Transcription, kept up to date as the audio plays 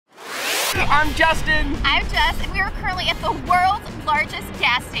I'm Justin. I'm Jess, and we are currently at the world's largest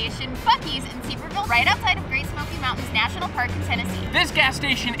gas station, Buc-ee's in Sevierville, right outside of Great Smoky Mountains National Park in Tennessee. This gas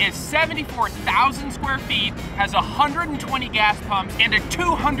station is 74,000 square feet, has 120 gas pumps, and a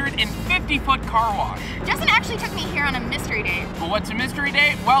 250-foot car wash. Justin actually took me here on a mystery date. Well, what's a mystery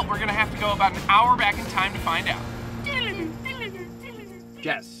date? Well, we're gonna have to go about an hour back in time to find out.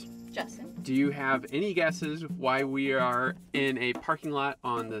 Jess. Justin. Do you have any guesses why we are in a parking lot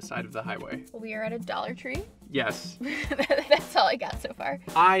on the side of the highway? We are at a Dollar Tree. Yes. That's all I got so far.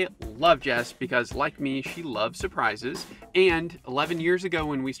 I love Jess because, like me, she loves surprises. And 11 years ago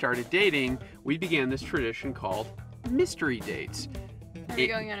when we started dating, we began this tradition called mystery dates. Are we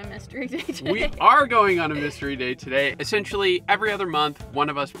going on a mystery date today? We are going on a mystery date today. Essentially, every other month, one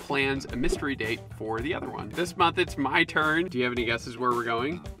of us plans a mystery date for the other one. This month, it's my turn. Do you have any guesses where we're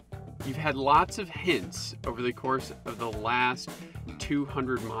going? You've had lots of hints over the course of the last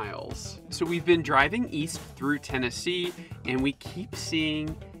 200 miles. So we've been driving east through Tennessee, and we keep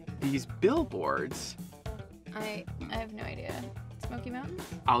seeing these billboards. I have no idea. Smoky Mountains?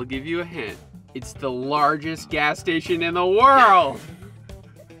 I'll give you a hint. It's the largest gas station in the world.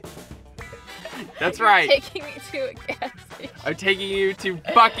 That's right. You're taking me to a gas station. I'm taking you to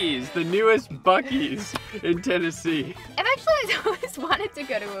Buc-ee's, the newest Buc-ee's in Tennessee. I've actually always wanted to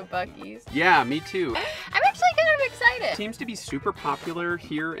go to a Buc-ee's. Yeah, me too. I'm actually kind of excited. It seems to be super popular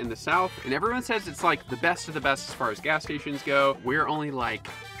here in the South, and everyone says it's like the best of the best as far as gas stations go. We're only like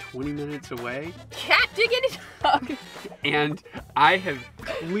 20 minutes away. Cat diggity dog. And I have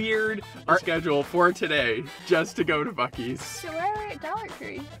cleared our schedule for today just to go to Buc-ee's. So where are we at Dollar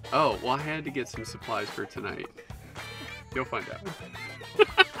Tree? Oh, well, I had to get some supplies for tonight. You'll find out.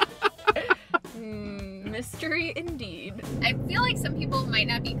 Mystery indeed. I feel like some people might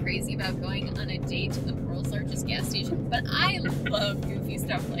not be crazy about going on a date to the world's largest gas station, but I love goofy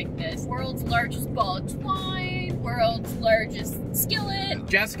stuff like this. World's largest ball of twine, world's largest skillet.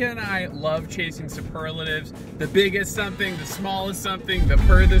 Jessica and I love chasing superlatives. The biggest something, the smallest something, the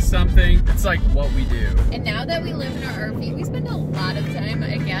furthest something. It's like what we do. And now that we live in our RV, we spend a lot of time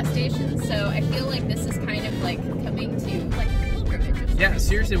at gas stations, so I feel like this is kind of like coming to like pilgrimage. Yeah,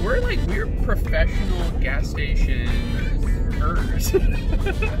 seriously, we're professional gas station herders.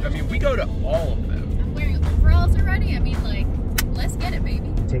 I mean, we go to all of them. I'm wearing overalls already. I mean, like, let's get it,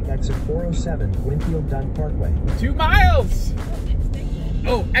 baby. Take exit 407, Winfield Dunn Parkway. 2 miles!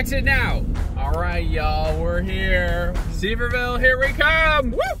 Oh, exit now! All right, y'all, we're here. Sevierville, here we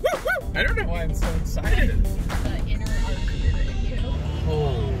come! Woo, woo, woo! I don't know why I'm so excited. The inner RV in you.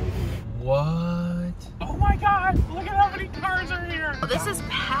 Oh, what? Oh my God, look at how many cars are here. Oh, this is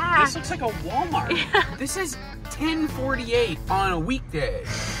packed. This looks like a Walmart. Yeah. This is 10:48 on a weekday.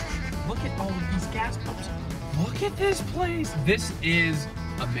 Look at all of these gas pumps. Look at this place. This is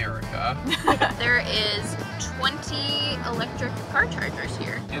America. There is 20 electric car chargers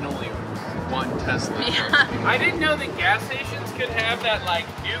here. And only one Tesla. Yeah. I didn't know that gas stations could have that like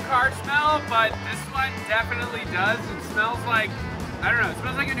new car smell, but this one definitely does. It smells like, I don't know, it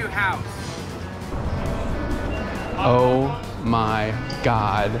smells like a new house. Oh my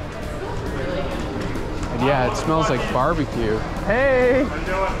God. And yeah, it smells like barbecue. Hey,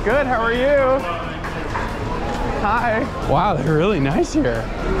 good, how are you? Hi. Wow, they're really nice here.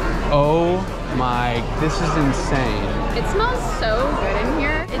 Oh my, this is insane. It smells so good in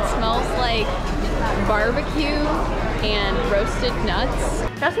here. It smells like barbecue and roasted nuts.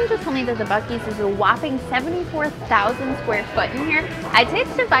 Justin just told me that the Buc-ee's is a whopping 74,000 square foot in here. I'd say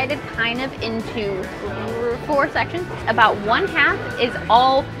it's divided kind of into 4 sections. About 1/2 is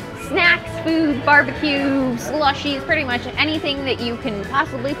all snacks, food, barbecue, slushies, pretty much anything that you can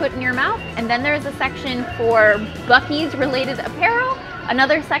possibly put in your mouth. And then there's a section for Buc-ee's related apparel,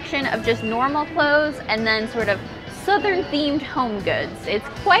 another section of just normal clothes, and then sort of Southern themed home goods. It's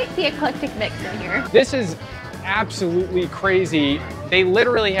quite the eclectic mix in here. This is absolutely crazy. They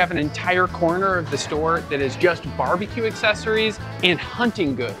literally have an entire corner of the store that is just barbecue accessories and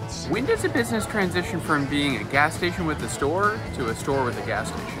hunting goods. When does a business transition from being a gas station with a store to a store with a gas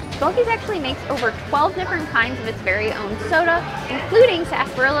station? Buc-ee's actually makes over 12 different kinds of its very own soda, including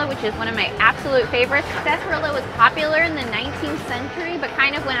sarsaparilla, which is one of my absolute favorites. Sarsaparilla was popular in the 19th century, but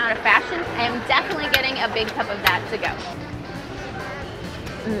kind of went out of fashion. I am definitely getting a big cup of that to go.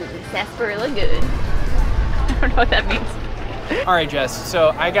 Sarsaparilla good. I don't know what that means. All right, Jess,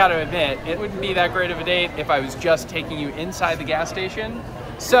 so I gotta admit, it wouldn't be that great of a date if I was just taking you inside the gas station.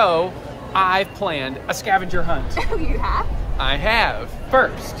 So I've planned a scavenger hunt. Oh, you have? I have.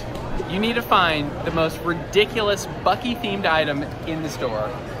 First, you need to find the most ridiculous Buc-ee themed item in the store.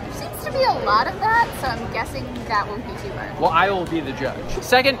 There seems to to be a lot of that, so I'm guessing that won't be too hard. Well, I will be the judge.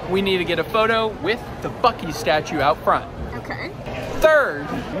 Second, we need to get a photo with the Buc-ee statue out front. Okay. Third,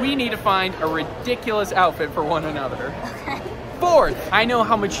 we need to find a ridiculous outfit for one another. Okay. Fourth, I know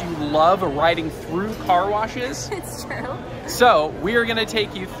how much you love riding through car washes. It's true. So we are gonna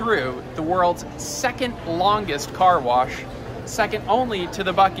take you through the world's second longest car wash, second only to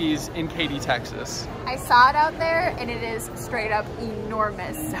the Buc-ees in Katy, Texas. I saw it out there and it is straight up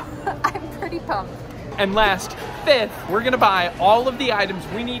enormous, so I'm pretty pumped. And last, fifth, we're gonna buy all of the items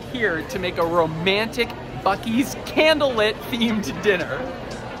we need here to make a romantic Buc-ee's candlelit themed dinner.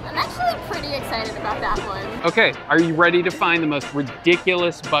 I'm actually pretty excited about that one. Okay, are you ready to find the most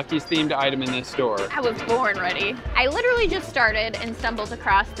ridiculous Buc-ee's themed item in this store? I was born ready. I literally just started and stumbled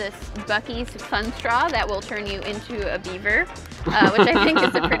across this Buc-ee's fun straw that will turn you into a beaver, which I think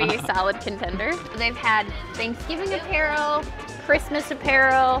is a pretty solid contender. They've had Thanksgiving apparel, Christmas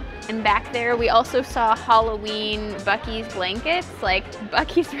apparel, and back there we also saw Halloween Buc-ee's blankets. Like,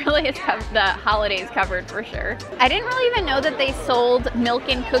 Buc-ee's really has the holidays covered for sure. I didn't really even know that they sold milk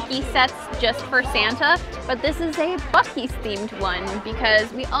and cookie sets just for Santa, but this is a Buc-ee's themed one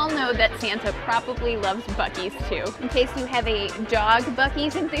because we all know that Santa probably loves Buc-ee's too. In case you have a dog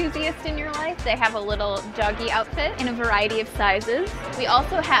Buc-ee's enthusiast in your life, they have a little doggy outfit in a variety of sizes. We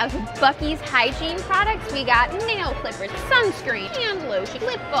also have Buc-ee's hygiene products. We got nail clippers, sunscreen, hand lotion,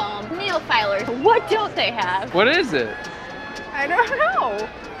 lip balm, nail filers. What don't they have? What is it? I don't know.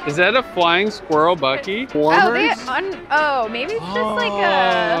 Is that a flying squirrel Buc-ee? Warmers? Oh, maybe it's just like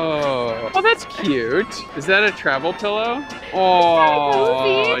a... Oh, that's cute. Is that a travel pillow?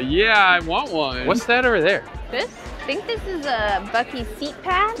 Oh, yeah, I want one. What's that over there? I think this is a Buc-ee seat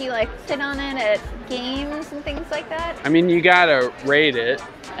pad. You like sit on it at games and things like that. I mean, you gotta rate it.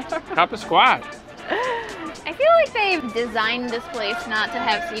 Top of squat. I feel like they've designed this place not to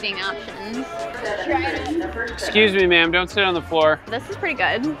have seating options. Excuse me, ma'am, don't sit on the floor. This is pretty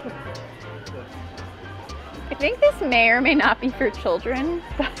good. I think this may or may not be for children,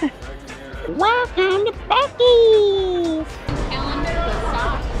 but... Welcome to Buc-ee's! Calendar with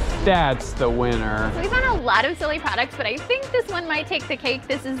socks. That's the winner. So we found a lot of silly products, but I think this one might take the cake.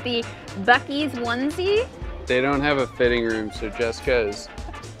 This is the Buc-ee's onesie. They don't have a fitting room, so Jessica is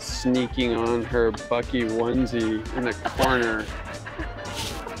sneaking on her Buc-ee onesie in the corner.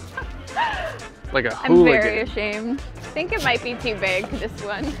 Like a hooligan. I'm very ashamed. I think it might be too big, this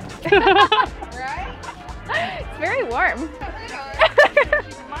one. Right? It's very warm.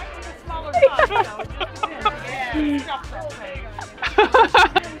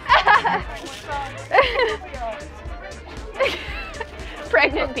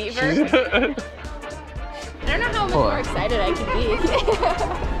 Pregnant beaver. I don't know how much more excited I could be.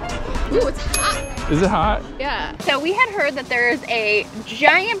 Ooh, it's hot. Is it hot? Yeah. So we had heard that there's a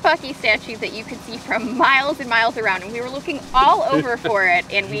giant Buc-ee statue that you could see from miles and miles around, and we were looking all over for it,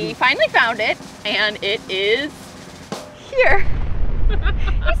 and we finally found it, and it is here.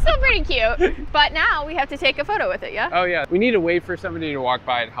 He's still pretty cute, but now we have to take a photo with it, yeah? Oh yeah. We need to wait for somebody to walk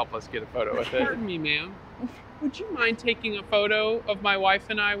by and help us get a photo with it. Pardon me, ma'am. Would you mind taking a photo of my wife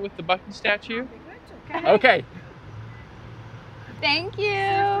and I with the Buc-ee statue? Okay. Thank you.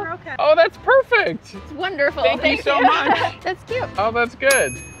 Okay. Oh, that's perfect. It's wonderful. Thank you so much. That's cute. Oh, that's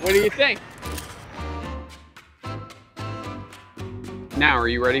good. What do you think? Now, are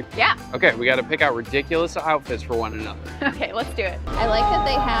you ready? Yeah. Okay, we got to pick out ridiculous outfits for one another. Okay, let's do it. I like that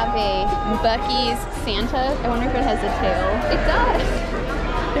they have a Buc-ee's Santa. I wonder if it has a tail. It does.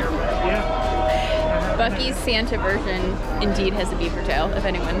 Yeah. Buc-ee's Santa version indeed has a beaver tail, if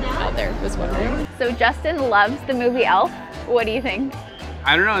anyone out there was wondering. So Justin loves the movie Elf. What do you think?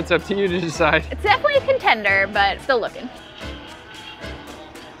 I don't know, it's up to you to decide. It's definitely a contender, but still looking.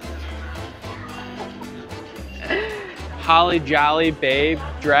 Holly Jolly Babe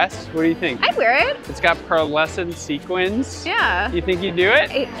dress. What do you think? I'd wear it. It's got pearlescent sequins. Yeah. You think you'd do it?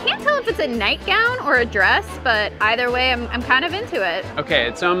 I can't tell if it's a nightgown or a dress, but either way, I'm kind of into it. Okay,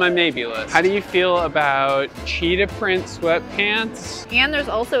 it's on my maybe list. How do you feel about cheetah print sweatpants? And there's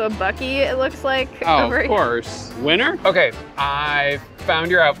also a Buc-ee, it looks like. Oh, of course. Winner? Okay, I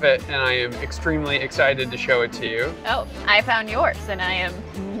found your outfit and I am extremely excited to show it to you. Oh, I found yours and I am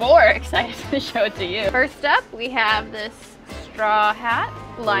more excited to show it to you. First up, we have this straw hat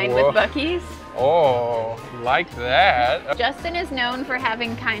lined with Buc-ee's. Oh, like that. Justin is known for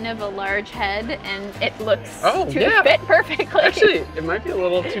having kind of a large head and it looks to yeah. fit perfectly. Actually, it might be a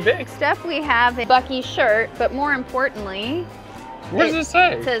little too big. Next up, we have a Buc-ee shirt, but more importantly, what does it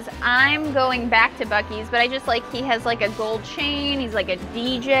say? It says, I'm going back to Buc-ee's, but I just like, he has like a gold chain, he's like a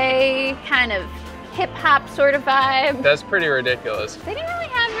DJ, kind of hip hop sort of vibe. That's pretty ridiculous. They didn't really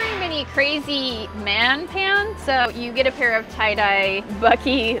have very many really crazy man pants. So you get a pair of tie-dye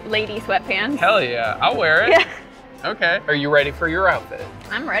Buc-ee lady sweatpants. Hell yeah, I'll wear it. Yeah. Okay. Are you ready for your outfit?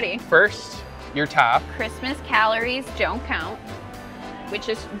 I'm ready. First, your top, Christmas calories don't count, which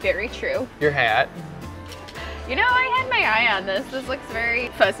is very true. your hat. You know, I had my eye on this. This looks very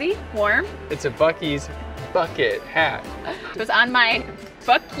fuzzy, warm. It's a Buc-ee's bucket hat. It was on my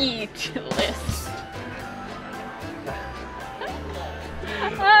Buc-ee list.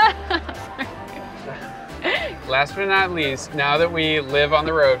 Last but not least, now that we live on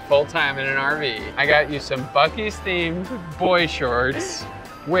the road full time in an RV, I got you some Buc-ee's themed boy shorts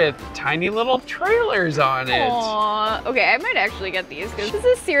with tiny little trailers on it. Aww. Okay, I might actually get these because this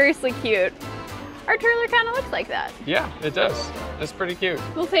is seriously cute. Our trailer kind of looks like that. Yeah, it does. That's pretty cute.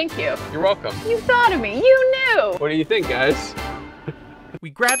 Well, thank you. You're welcome. You thought of me. You knew. What do you think, guys? We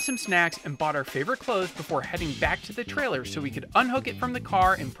grabbed some snacks and bought our favorite clothes before heading back to the trailer so we could unhook it from the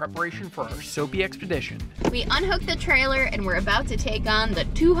car in preparation for our soapy expedition. We unhooked the trailer and we're about to take on the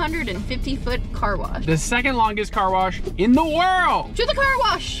 250-foot car wash. The second longest car wash in the world! To the car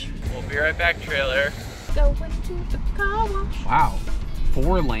wash! We'll be right back, trailer. Going to the car wash. Wow,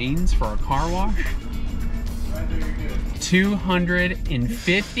 4 lanes for a car wash?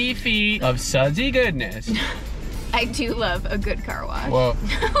 250 feet of sudsy goodness. I do love a good car wash. Whoa.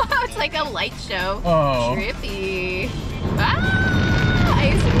 It's like a light show. Oh. Trippy. Ah!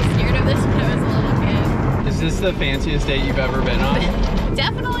 I used to be scared of this when I was a little kid. Is this the fanciest date you've ever been on?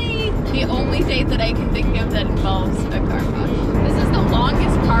 Definitely the only date that I can think of that involves a car wash. This is the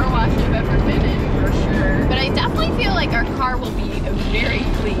longest car wash I've ever been in, for sure. But I definitely feel like our car will be very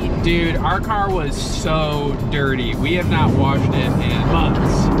clean. Dude, our car was so dirty. We have not washed it in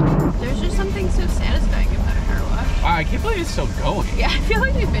months. There's just something so satisfying about a car wash. Wow, I can't believe it's still going. Yeah, I feel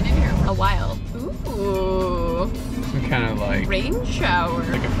like we've been in here a while. Ooh. Some kind of like Rain shower. a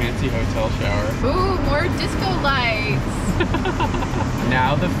fancy hotel shower. Ooh, more disco lights.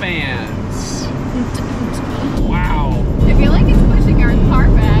 Now the fans. Wow. I feel like it's pushing our car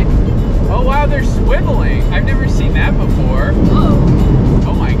back. Oh wow, they're swiveling. I've never seen that before. Whoa.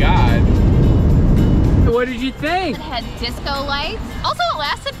 Oh my god. What did you think? It had disco lights. Also, it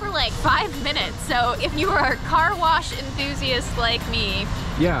lasted for like 5 minutes. So if you are a car wash enthusiast like me,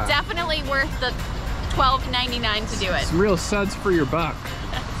 Yeah. definitely worth the $12.99 to do it. It's real suds for your buck.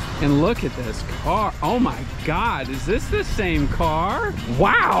 And look at this car. Oh my god, is this the same car?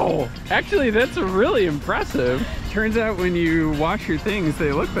 Wow. Actually, that's really impressive. Turns out when you wash your things,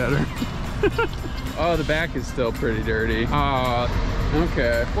 they look better. Oh, the back is still pretty dirty. Oh,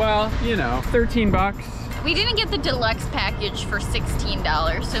 okay. Well, you know, 13 bucks. We didn't get the deluxe package for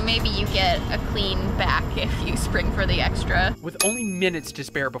 $16, so maybe you get a clean back if you spring for the extra. With only minutes to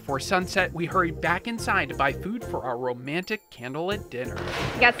spare before sunset, we hurried back inside to buy food for our romantic candlelit dinner.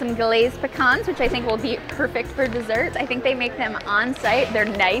 Got some glazed pecans, which I think will be perfect for desserts. I think they make them on site. They're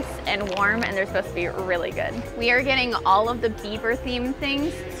nice and warm, and they're supposed to be really good. We are getting all of the beaver themed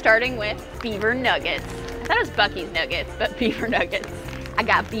things, starting with beaver nuggets. I thought it was Buc-ee's nuggets, but beaver nuggets. I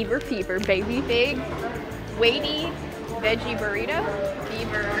got beaver fever, baby big, weighty veggie burrito,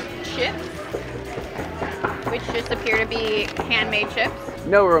 beaver chips, which just appear to be handmade chips.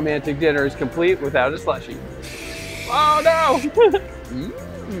 No romantic dinner is complete without a slushie. Oh no!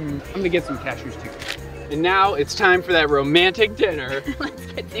 I'm gonna get some cashews too. And now it's time for that romantic dinner. Let's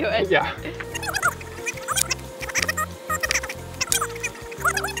get to it. Yeah.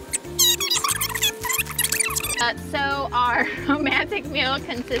 So our romantic meal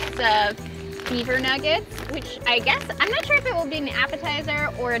consists of beaver nuggets, which I guess, I'm not sure if it will be an appetizer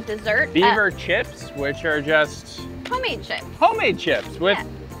or a dessert. Beaver chips, which are just Homemade chips. homemade chips with Yeah.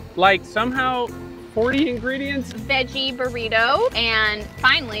 like somehow 40 ingredients. Veggie burrito, and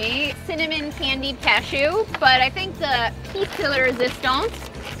finally, cinnamon candied cashew. But I think the piece de la resistance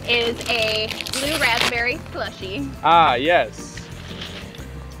is a blue raspberry slushie. Ah, yes.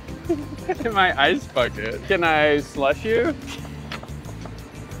 In my ice bucket. Can I slush you?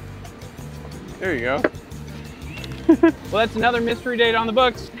 There you go. Well, that's another mystery date on the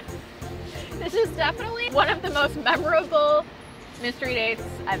books. This is definitely one of the most memorable mystery dates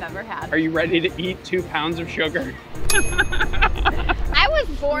I've ever had. Are you ready to eat 2 pounds of sugar? I was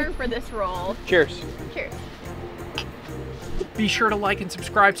born for this role. Cheers. Cheers. Be sure to like and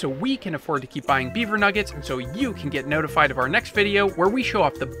subscribe so we can afford to keep buying beaver nuggets and so you can get notified of our next video where we show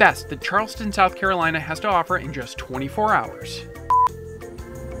off the best that Charleston, South Carolina has to offer in just 24 hours.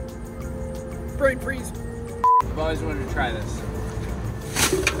 Brain freeze. I've always wanted to try this.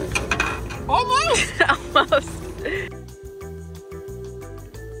 Almost! Almost.